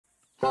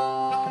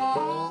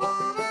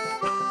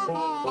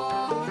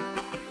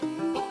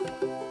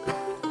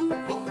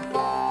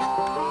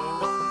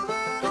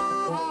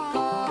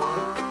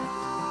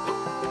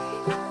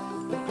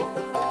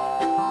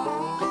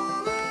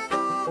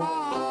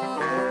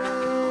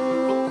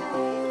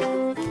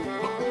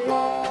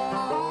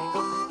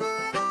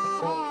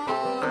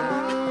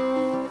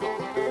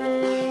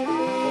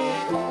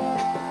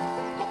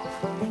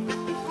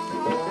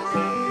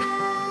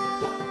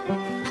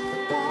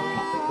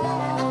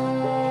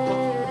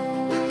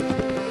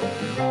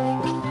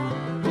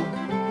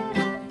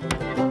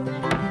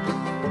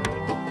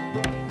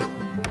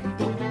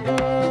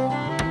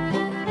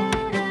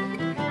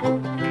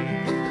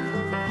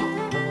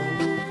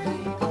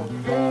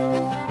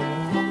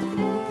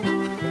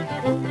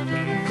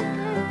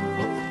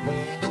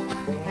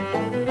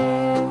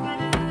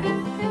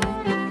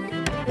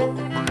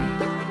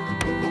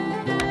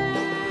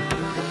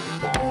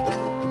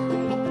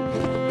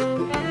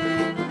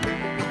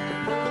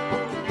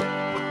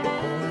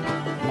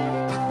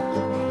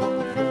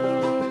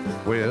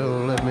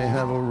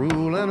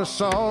and a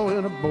saw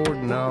and a board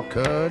and I'll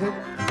cut it.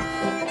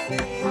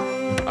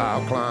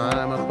 I'll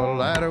climb up a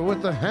ladder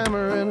with a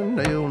hammer and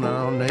a nail and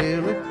I'll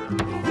nail it.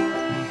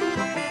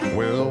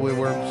 Well, we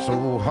worked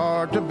so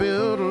hard to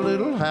build a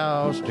little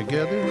house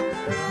together.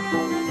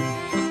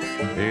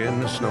 In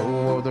the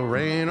snow or the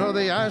rain or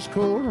the ice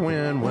cold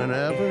wind,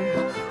 whenever.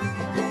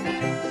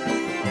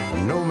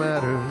 No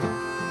matter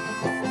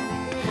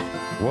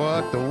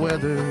what the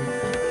weather,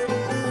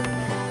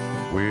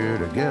 we're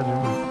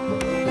together.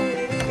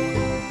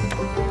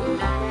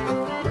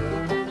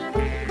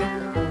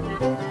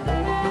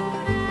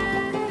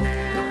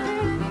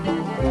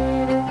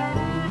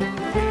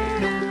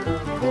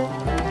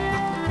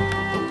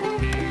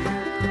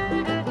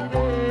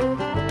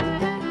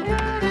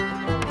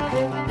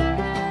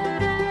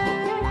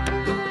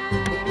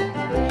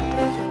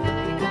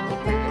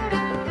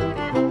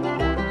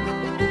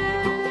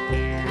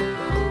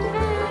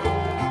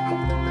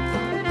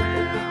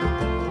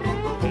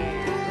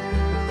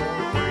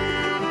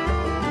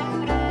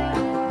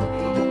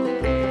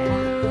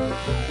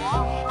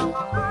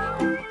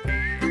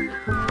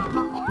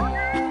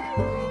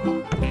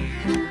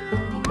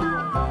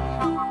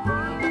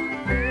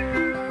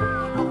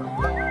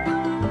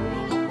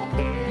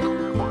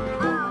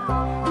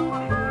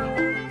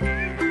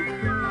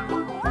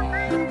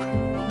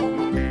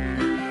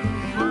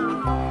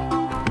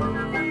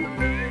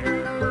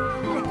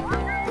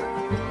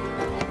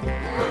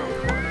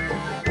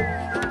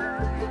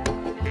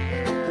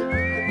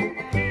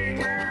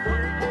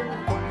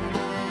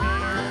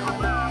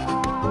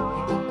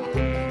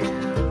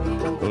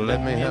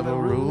 Let me have a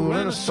rule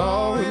and a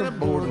saw and a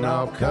board and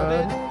I'll cut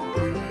it.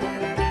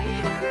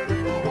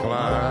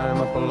 Climb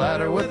up a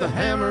ladder with a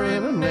hammer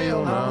and a nail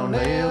and I'll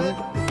nail it.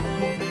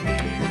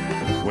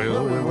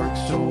 Well, we worked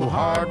so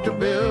hard to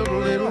build a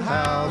little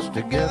house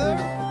together.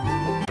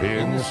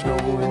 In the snow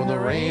or the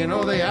rain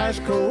or the ice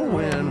cold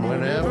wind,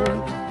 whenever.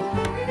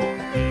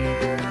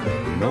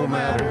 No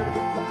matter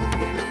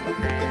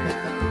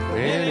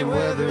any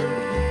weather,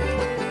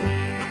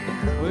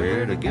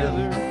 we're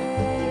together.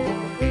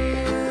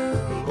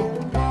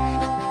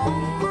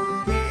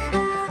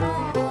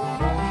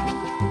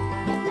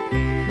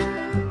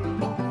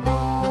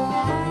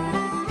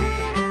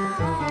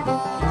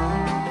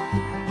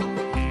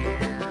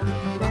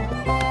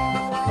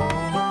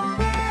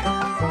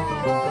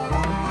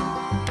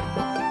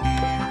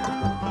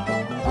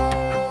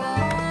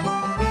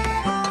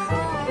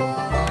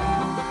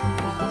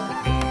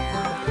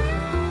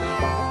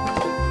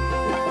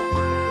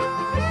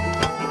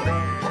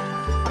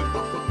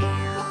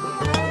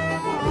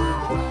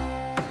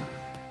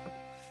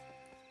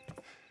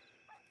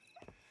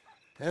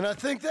 And I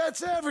think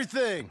that's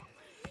everything.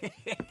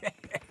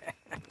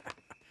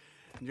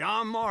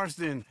 John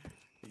Marston,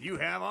 you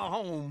have a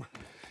home.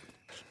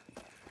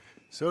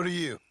 So do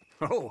you.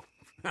 Oh,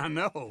 I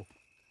know.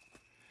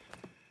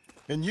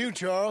 And you,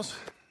 Charles,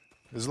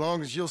 as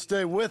long as you'll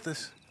stay with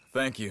us.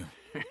 Thank you.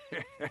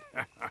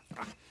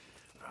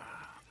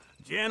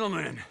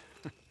 Gentlemen,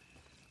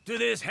 to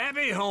this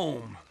happy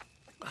home.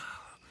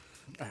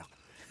 Well,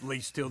 at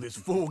least till this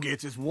fool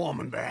gets his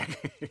woman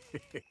back.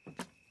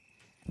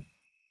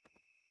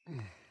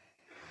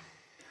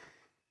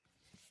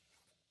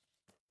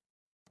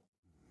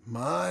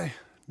 My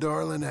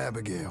darling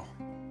Abigail,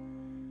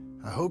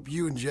 I hope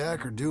you and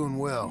Jack are doing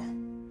well.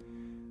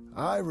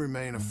 I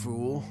remain a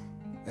fool,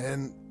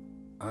 and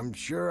I'm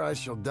sure I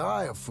shall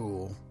die a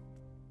fool.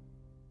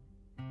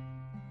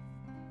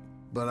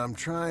 But I'm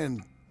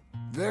trying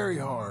very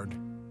hard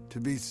to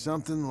be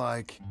something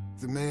like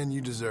the man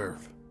you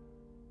deserve.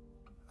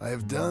 I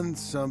have done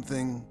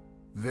something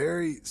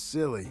very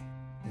silly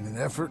in an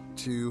effort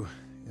to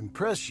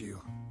impress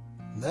you,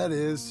 and that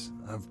is,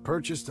 I've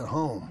purchased a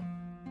home.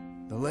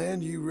 The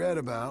land you read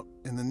about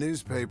in the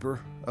newspaper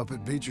up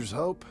at Beecher's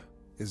Hope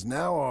is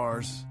now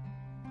ours,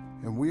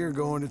 and we are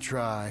going to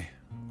try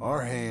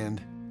our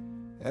hand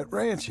at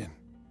ranching.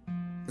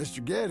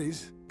 Mr.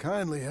 Geddes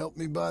kindly helped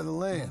me buy the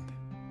land.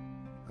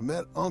 I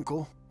met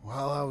Uncle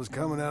while I was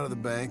coming out of the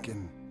bank,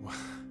 and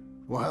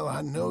while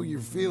I know your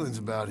feelings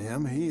about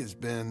him, he has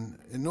been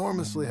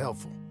enormously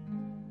helpful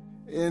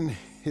in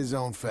his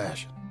own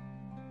fashion.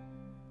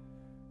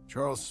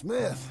 Charles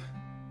Smith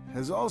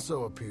has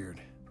also appeared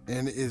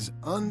and is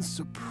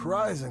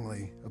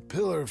unsurprisingly a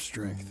pillar of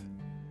strength.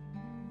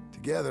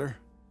 Together,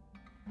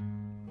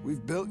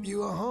 we've built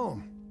you a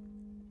home.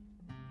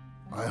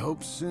 I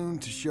hope soon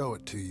to show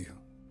it to you.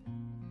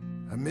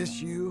 I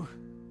miss you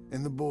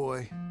and the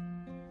boy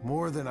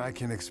more than I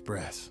can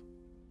express.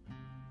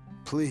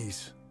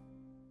 Please,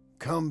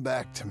 come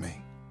back to me.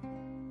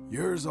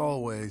 Yours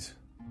always,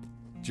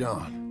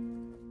 John.